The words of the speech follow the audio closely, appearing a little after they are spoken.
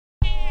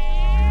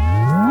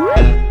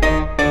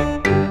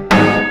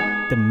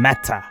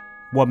matter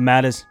what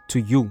matters to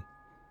you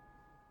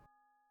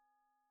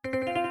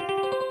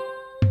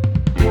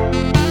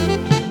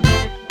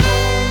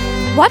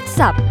What's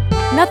up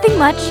Nothing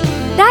much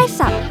ได้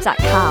สับจาก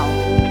ข่าว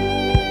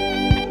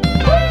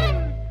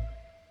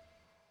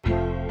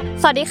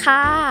สวัสดีค่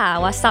ะ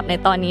What's up ใน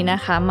ตอนนี้น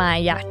ะคะมา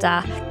อยากจะ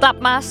กลับ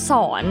มาส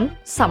อน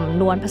สำ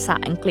นวนภาษา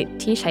อังกฤษ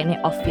ที่ใช้ใน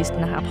ออฟฟิศ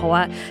นะคะเพราะว่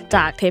าจ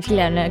ากเทปที่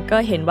แล้วเนี่ยก็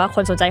เห็นว่าค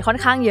นสนใจค่อน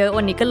ข้างเยอะ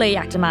วันนี้ก็เลยอ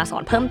ยากจะมาสอ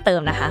นเพิ่มเติ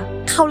มนะคะ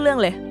เข้าเรื่อง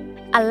เลย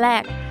อันแร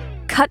ก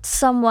cut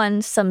someone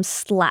some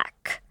slack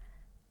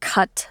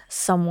cut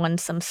someone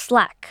some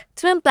slack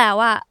ซึ่งแปล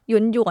ว่า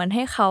หยวนๆใ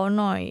ห้เขา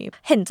หน่อย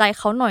เห็นใจเ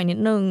ขาหน่อยนิด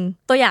นึง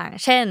ตัวอย่าง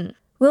เช่น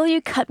Will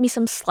you cut me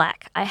some slack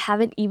I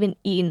haven't even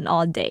eaten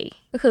all day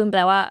ก็คือแป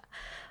ลว่า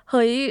เ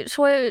ฮ้ย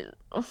ช่วย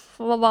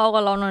เบาๆกั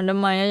บเราหน่อยได้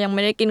ไหมยังไ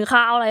ม่ได้กิน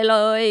ข้าวอะไรเล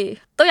ย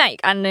ตัวอย่างอี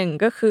กอันหนึ่ง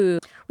ก็คือ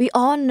We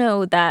all know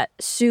that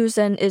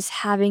Susan is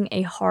having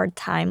a hard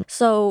time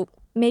so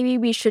maybe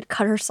we should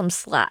cut her some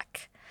slack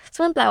ซึ่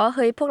งมันแปลว่าเ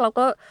ฮ้ยพวกเรา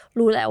ก็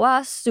รู้แหละว่า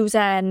ซูแซ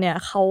นเนี่ย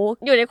เขา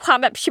อยู่ในความ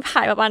แบบชิบห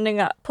ายประมาณนึง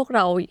อะพวกเร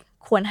า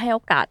ควรให้โอ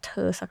กาสเธ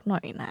อสักหน่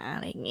อยนะอะ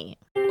ไรอย่างงี้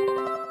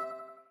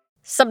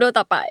สำนวน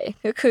ต่อไป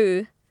ก็คือ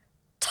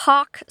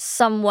talk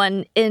someone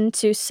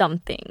into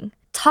something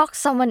talk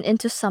someone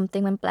into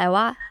something มันแปล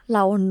ว่าเร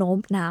าโน้ม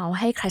น้าว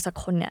ให้ใครสัก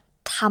คนเนี่ย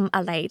ทำอ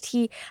ะไร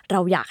ที่เรา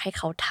อยากให้เ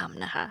ขาท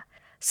ำนะคะ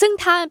ซึ่ง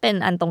ถ้าเป็น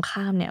อันตรง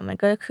ข้ามเนี่ยมัน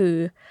ก็คือ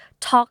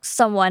talk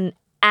someone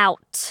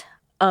out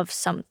of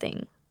something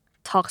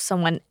talk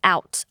someone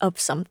out of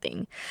something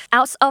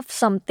out of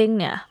something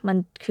เนี่ยมัน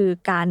คือ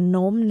การโ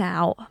น้มน้า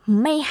ว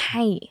ไม่ใ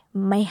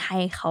ห้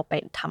เขาไป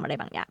ทำอะไร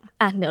บางอย่าง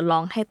เดี๋ยวล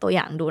องให้ตัวอ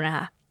ย่างดูนะค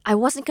ะ I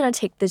wasn't gonna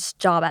take this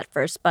job at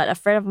first but a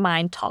friend of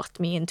mine talked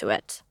me into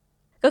it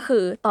ก็คื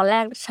อตอนแร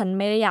กฉันไ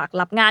ม่ได้อยาก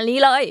รับงานนี้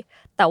เลย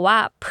แต่ว่า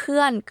เพื่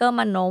อนก็ม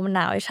าโน้ม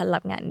น้าวให้ฉันรั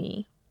บงานนี้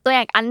ตัวอ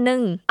ย่างอันนึ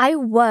ง I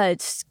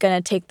was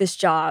gonna take this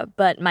job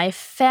but my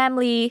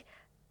family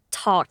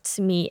talked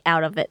me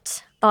out of it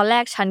ตอนแร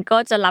กฉันก็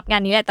จะรับงา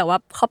นนี้แหละแต่ว่า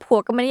ครอบครัว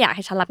ก็ไม่ได้อยากใ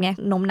ห้ฉันรับไง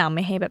โน้มน้าวไ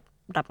ม่ให้แบบ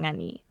รับงาน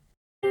นี้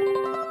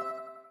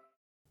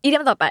อีเดี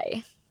ยมต่อไป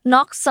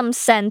knock some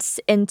sense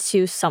into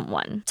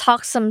someone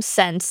talk some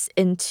sense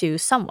into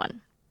someone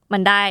มั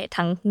นได้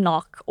ทั้ง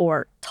knock or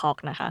talk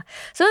นะคะ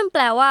ซึ่งมันแป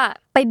ลว่า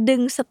ไปดึ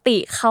งสติ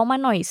เขามา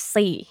หน่อย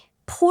สิ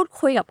พูด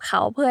คุยกับเข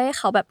าเพื่อให้เ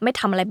ขาแบบไม่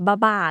ทำอะไร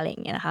บ้าๆอะไรอย่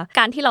างเงี้ยนะคะก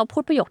ารที่เราพู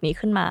ดประโยคนี้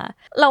ขึ้นมา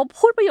เรา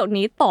พูดประโยค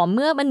นี้ต่อเ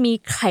มื่อมันมี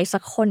ใคร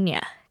สักคนเนี่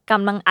ยก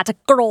ำลังอาจจะ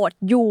โกรธ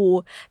อยู่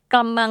ก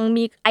ำลัง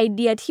มีไอเ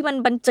ดียที่มัน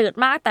บันเจิด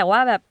มากแต่ว่า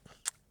แบบ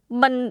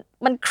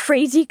มัน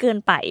crazy เกิน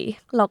ไป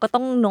เราก็ต้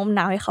องโน้ม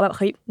น้าวให้เขาแบบเ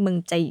ฮ้ยมึง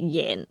ใจเ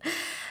ย็น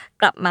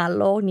กลับมา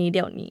โลกนี้เ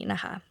ดี๋ยวนี้นะ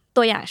คะ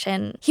ตัวอย่างเช่น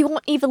he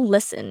won't even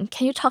listen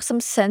can you talk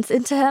some sense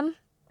into him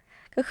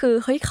ก็คือ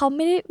เฮ้ยเขาไ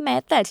ม่ได้แม้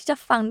แต่ที่จะ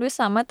ฟังด้วย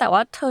ซ้ำแต่ว่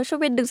าเธอช่วย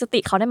ไปดึงสติ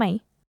เขาได้ไหม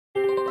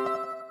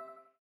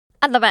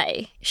อันต่อไป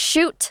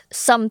shoot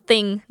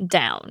something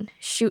down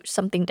shoot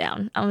something down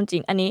เอาจริ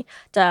งอันนี้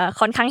จะ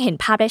ค่อนข้างเห็น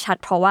ภาพได้ชัด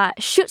เพราะว่า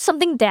shoot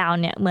something down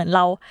เนี่ยเหมือนเ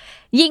รา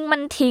ยิงมั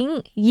นทิ้ง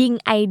ยิง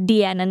ไอเดี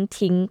ยนั้น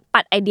ทิ้ง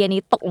ปัดไอเดีย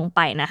นี้ตกลงไ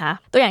ปนะคะ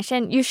ตัวอย่างเช่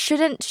น you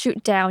shouldn't shoot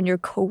down your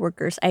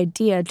coworker's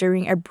idea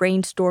during a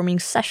brainstorming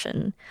session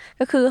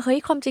ก็คือเฮ้ย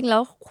ความจริงแล้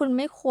วคุณไ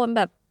ม่ควรแ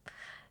บบ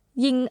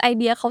ยิงไอ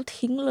เดียเขา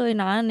ทิ้งเลย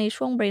นะใน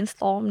ช่วง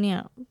brainstorm เนี่ย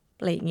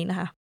อะไรอย่างนี้นะ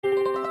คะ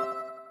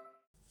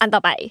อันต่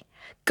อไป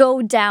go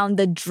down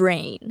the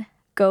drain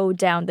go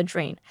down the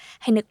drain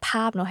ให้นึกภ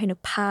าพเนาะให้นึ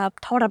กภาพ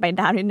ท่อระบาย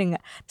น้ำนิดนึงอ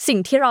ะสิ่ง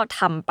ที่เรา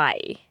ทำไป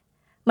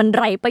มัน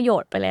ไร้ประโย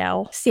ชน์ไปแล้ว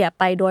เสีย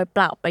ไปโดยเป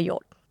ล่าประโย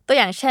ชน์ตัว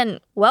อย่างเช่น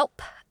well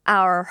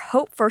our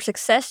hope for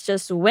success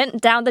just went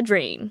down the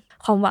drain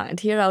ความหวัง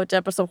ที่เราจะ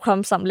ประสบความ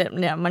สำเร็จ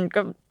เนี่ยมัน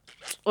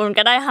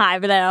ก็ได้หาย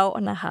ไปแล้ว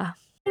นะคะ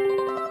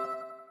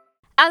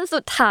อันสุ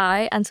ดท้าย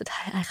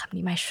คำ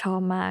นี้ไม่ชอ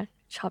บมาก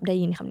ชอบได้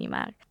ยินคำนี้ม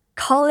าก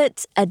call it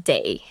a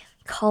day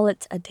call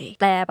it a day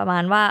แปลประมา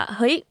ณว่าเ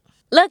ฮ้ย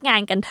เลิกงา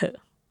นกันเถอะ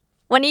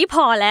วันนี้พ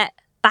อแล้ว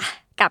ไป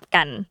กลับ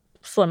กัน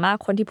ส่วนมาก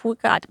คนที่พูด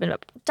ก็อาจจะเป็นแบ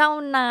บเจ้า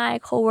นาย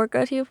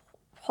coworker ที่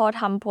พอ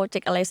ทำโปรเจ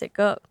กต์อะไรเสร็จ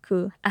ก็คื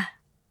อ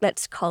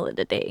let's call it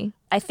a day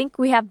I think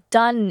we have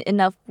done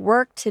enough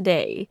work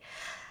today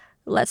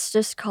let's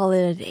just call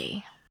it a day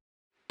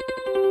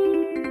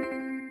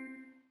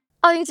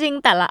เอาจริง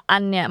ๆแต่ละอั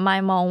นเนี่ยมา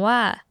ยมองว่า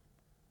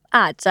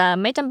อาจจะ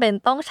ไม่จำเป็น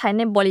ต้องใช้ใ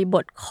นบริบ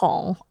ทของ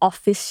ออฟ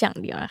ฟิศอย่าง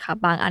เดียวนะคะ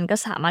บางอันก็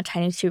สามารถใช้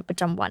ในชีวิตประ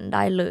จำวันไ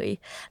ด้เลย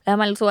แล้ว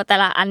มันรู้สึกว่าแต่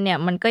ละอันเนี่ย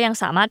มันก็ยัง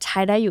สามารถใช้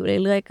ได้อยู่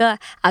เรื่อยๆก็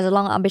อาจจะล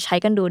องเอาไปใช้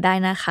กันดูได้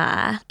นะคะ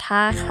ถ้า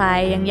ใคร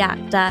ยังอยาก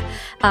จะ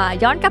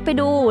ย้อนกลับไป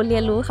ดูเรี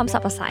ยนรู้คำศั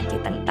พท์ภาษาอังกฤษ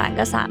ต่างๆ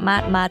ก็สามาร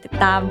ถมาติด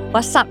ตาม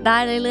วัดศัพท์ได้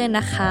เรื่อยๆ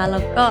นะคะแล้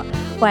วก็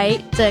ไว้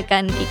เจอกั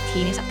นอีกที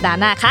ในสัปดาห์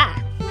หน้าค่ะ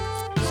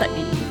สวัส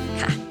ดี